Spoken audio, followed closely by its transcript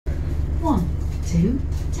1, 2,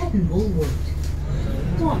 Tettenhall Wood.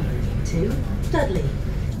 1, 2, Dudley.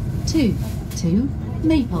 2, 2,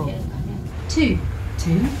 Maypole. 2,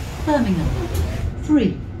 2, Birmingham.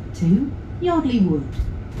 3, 2, Yardley Wood.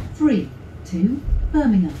 3, 2,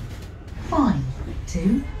 Birmingham. 5,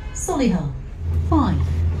 2, Solihull. 5,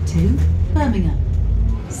 2, Birmingham.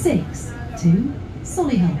 6, 2,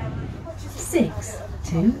 Solihull. 6,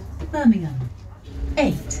 2, Birmingham.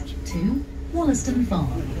 8, 2, Wollaston Farm.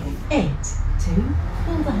 8, 2,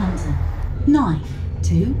 Wolverhampton. 9,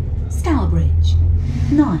 2, Stourbridge.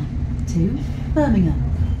 9, 2,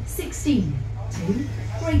 Birmingham. 16, 2,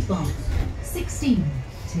 Great Barn. 16,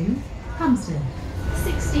 2, Hampstead.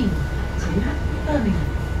 16, 2, Birmingham.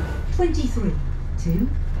 23, 2,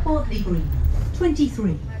 Bartley Green.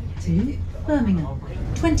 23, 2, Birmingham.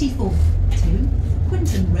 24, 2,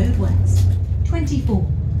 Quinton Road West. 24,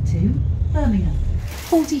 2, Birmingham.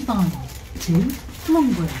 45, 2,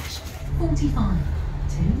 Longbridge. 45,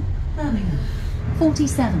 2, Birmingham.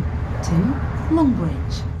 47, 2,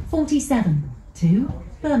 Longbridge. 47, 2,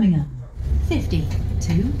 Birmingham. 50,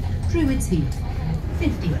 2, Druids Heath.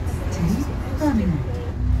 50, 2, Birmingham.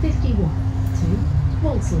 51, 2,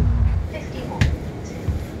 Walsall. 51, 2,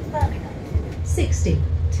 Birmingham. 60,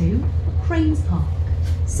 2, Cranes Park.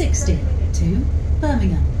 60, 2,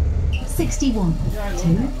 Birmingham. 61,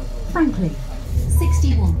 2, Franklin.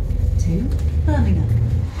 61, 2, Birmingham.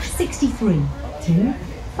 63, 2,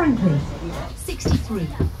 Franklin. 63,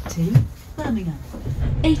 2, Birmingham.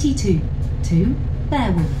 82, 2,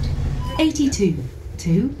 Bearwood. 82,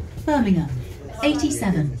 2, Birmingham.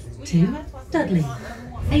 87, 2, Dudley.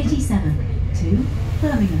 87, 2,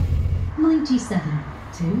 Birmingham. 97,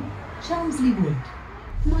 2, Chelmsley Wood.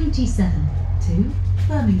 97, 2,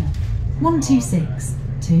 Birmingham. 126,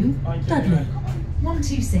 2, Dudley.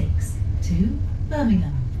 126, 2,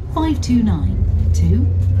 Birmingham. 529, 2,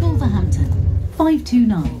 Wolverhampton.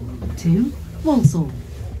 529, 2, Walsall.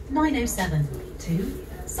 907, 2,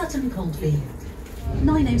 Sutton Coldfield.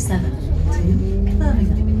 907, 2,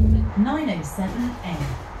 Birmingham. 907A,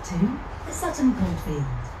 2, Sutton Coldfield.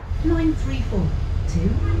 934, 2,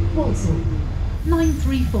 Walsall.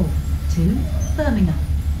 934, 2, Birmingham.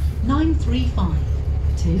 935,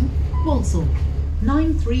 2, Walsall.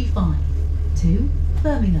 935, 2,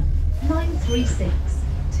 Birmingham. 936,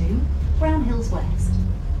 2, Brown Hills West.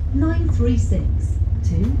 936,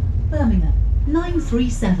 2, Birmingham.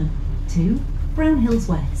 937, 2, Brown Hills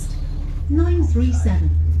West. 937,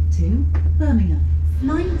 2, Birmingham.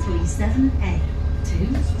 937A,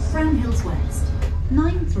 2, Brown Hills West.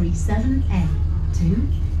 937A, 2,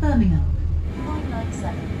 Birmingham.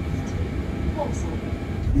 997, 2, Walsall.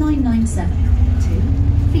 997, 2,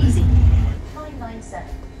 Feezy. 997,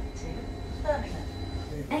 2, Birmingham.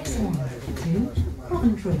 X1, 2,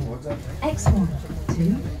 Coventry. X1,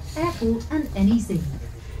 2, Airport and NEC.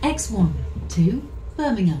 X1, 2,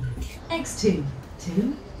 Birmingham. X2,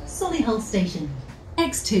 2, Solihull Station.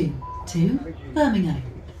 X2, 2, Birmingham.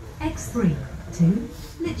 X3, 2,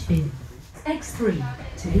 Lichfield. X3,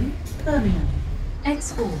 2, Birmingham.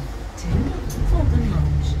 X4, 2, Falcon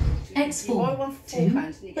Lodge. X4,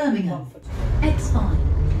 2, Birmingham. X5,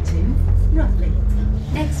 2, Roughly.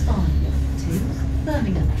 X5, 2,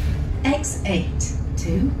 Birmingham. X8,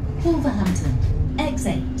 2, Wolverhampton.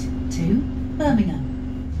 X8, 2,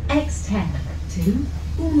 Birmingham. X10, 2,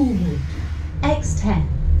 Bournemouth Wood. X10,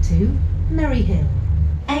 2, Merryhill.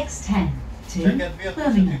 X10, 2,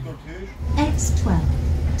 Birmingham. X12,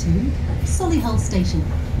 2, Solihull Station.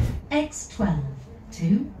 X12,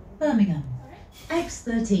 2, Birmingham.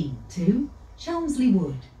 X13, 2, Chelmsley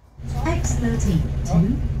Wood. X13,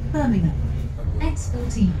 2, Birmingham.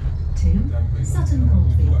 X14, 2, Sutton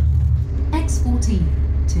Coldfield. X14,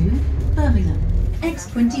 2, Birmingham.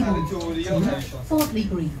 X21, 2, Bartley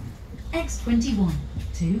Green. X21,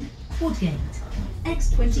 2, Woodgate.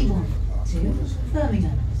 X21, 2,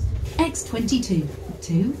 Birmingham. X22,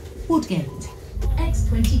 2, Woodgate.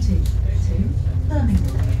 X22, 2,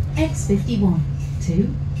 Birmingham. X51,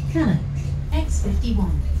 2, Cannock.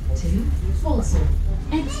 X51, 2, Walsall.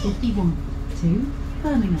 X51, 2,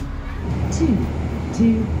 Birmingham. 2,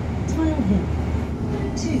 2, Tile Hill.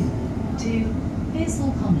 2, 2,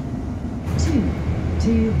 Pearsall Common. 2,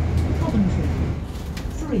 2, Coventry.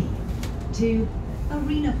 3, 2,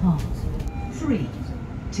 Arena Park. 3,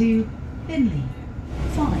 2, Binley.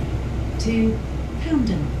 5, 2,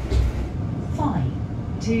 Camden. 5,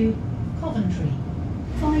 2, Coventry.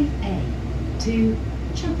 5A, 2,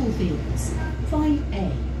 Chapel Fields.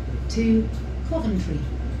 5A, 2, Coventry.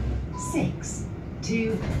 6,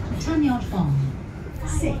 2, Tanyard Farm.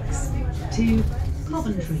 6, 2,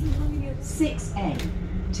 Coventry. 6A,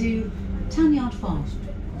 2, Tanyard Farm.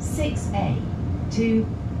 6A to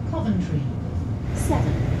Coventry.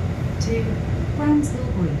 7 to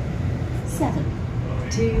Brownshill Green. 7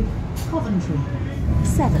 to Coventry.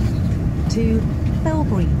 7 to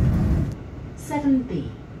Belgreen. 7B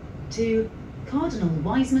to Cardinal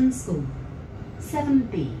Wiseman School.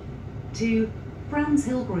 7B to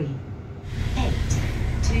Brownshill Green. 8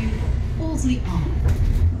 to Horsley Park.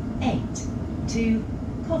 8 to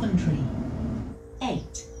Coventry.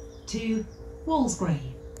 8 to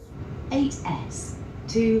Walsgrave. 8S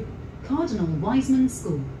to Cardinal Wiseman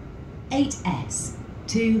School. 8S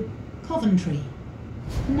to Coventry.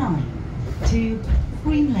 9 to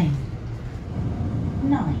Green Lane.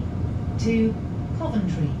 9 to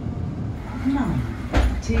Coventry. 9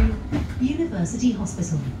 to University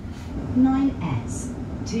Hospital. 9S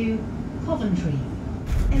to Coventry.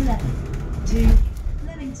 11 to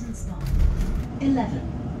Leamington Spa. 11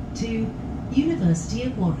 to University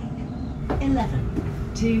of Warwick.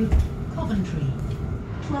 11 to Coventry.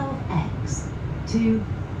 12X to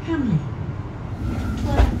Hamley.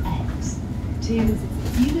 12X to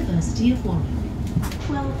University of Warwick.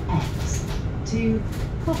 12X to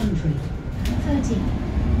Coventry.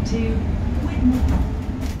 13 to Whitmore Park.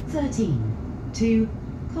 13 to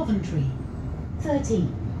Coventry.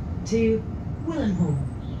 13 to Willenhall.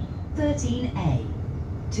 13A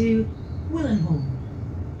to Willenhall.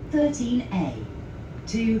 13A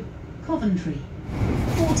to Coventry.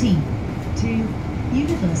 14 to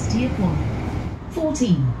University of Warwick.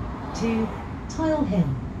 14 to Tile Hill.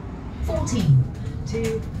 14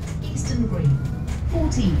 to Easton Green.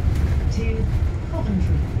 14 to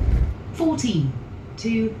Coventry. 14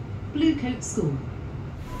 to Bluecoat School.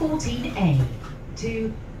 14A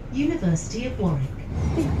to University of Warwick.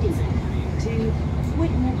 15 to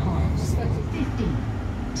Whitmore Park. 15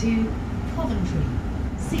 to Coventry.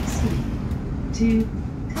 16 to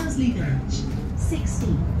Kersley Village.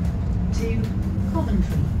 16 to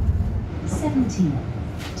Coventry. 17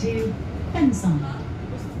 to Benside.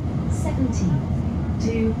 17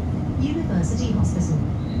 to University Hospital.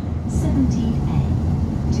 17A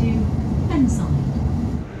to Benside.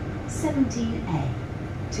 17A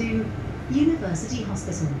to University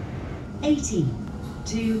Hospital. 18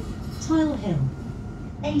 to Tile Hill.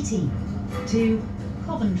 18 to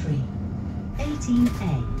Coventry.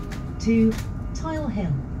 18A to Tile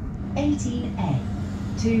Hill. 18A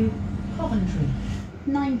to Coventry.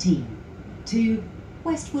 19 to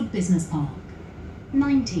Westwood Business Park.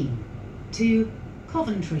 19 to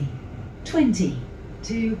Coventry. 20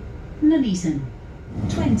 to Nuneaton.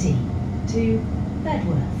 20 to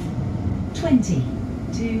Bedworth. 20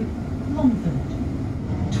 to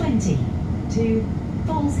Longford. 20 to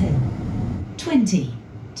Falls Hill. 20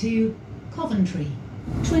 to Coventry.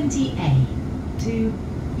 20A to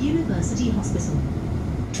University Hospital.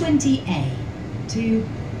 20A to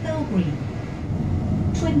Belgreen.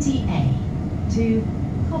 20A to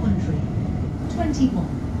Coventry.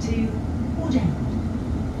 21 to Woodend.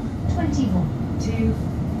 21 to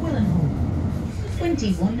Willenhall.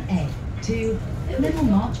 21A to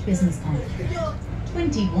Middlemarch Business Park.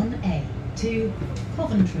 21A to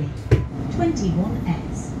Coventry.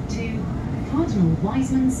 21S to Cardinal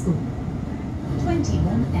Wiseman School.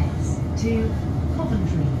 21S to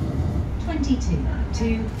Coventry. 22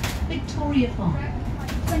 to Victoria Farm.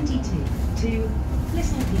 22 to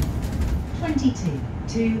Little Heath. 22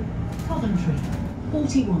 to Coventry.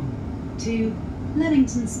 41 to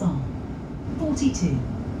Leamington Spa. 42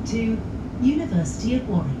 to University of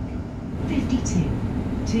Warwick. 52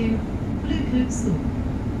 to Bluecoat School.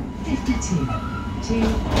 52 to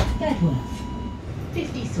Bedworth.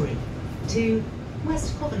 53 to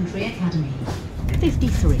West Coventry Academy.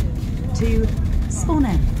 53 to Spon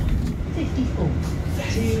End. 54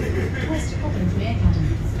 to West Coventry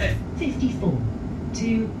Academy. 54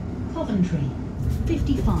 to Coventry.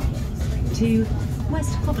 55 to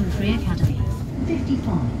West Coventry Academy.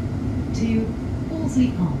 55 to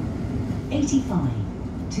Horsley Park. 85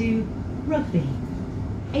 to Rugby.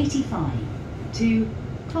 85 to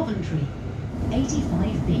Coventry.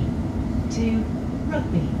 85B to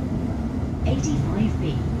Rugby.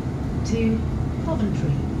 85B to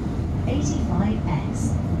Coventry.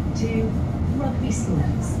 85S to Rugby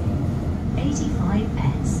Schools.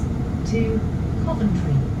 85S to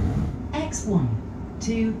Coventry. X1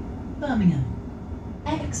 to Birmingham.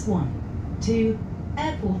 X1 to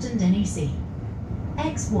Airport and NEC.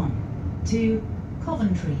 X1 to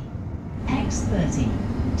Coventry.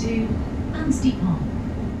 X30 to Anstey Park.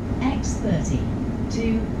 X30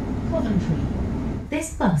 to Coventry.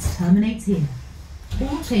 This bus terminates here.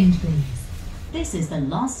 All change please. This is the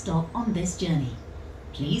last stop on this journey.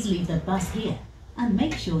 Please leave the bus here and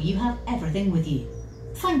make sure you have everything with you.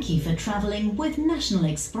 Thank you for travelling with National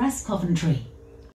Express Coventry.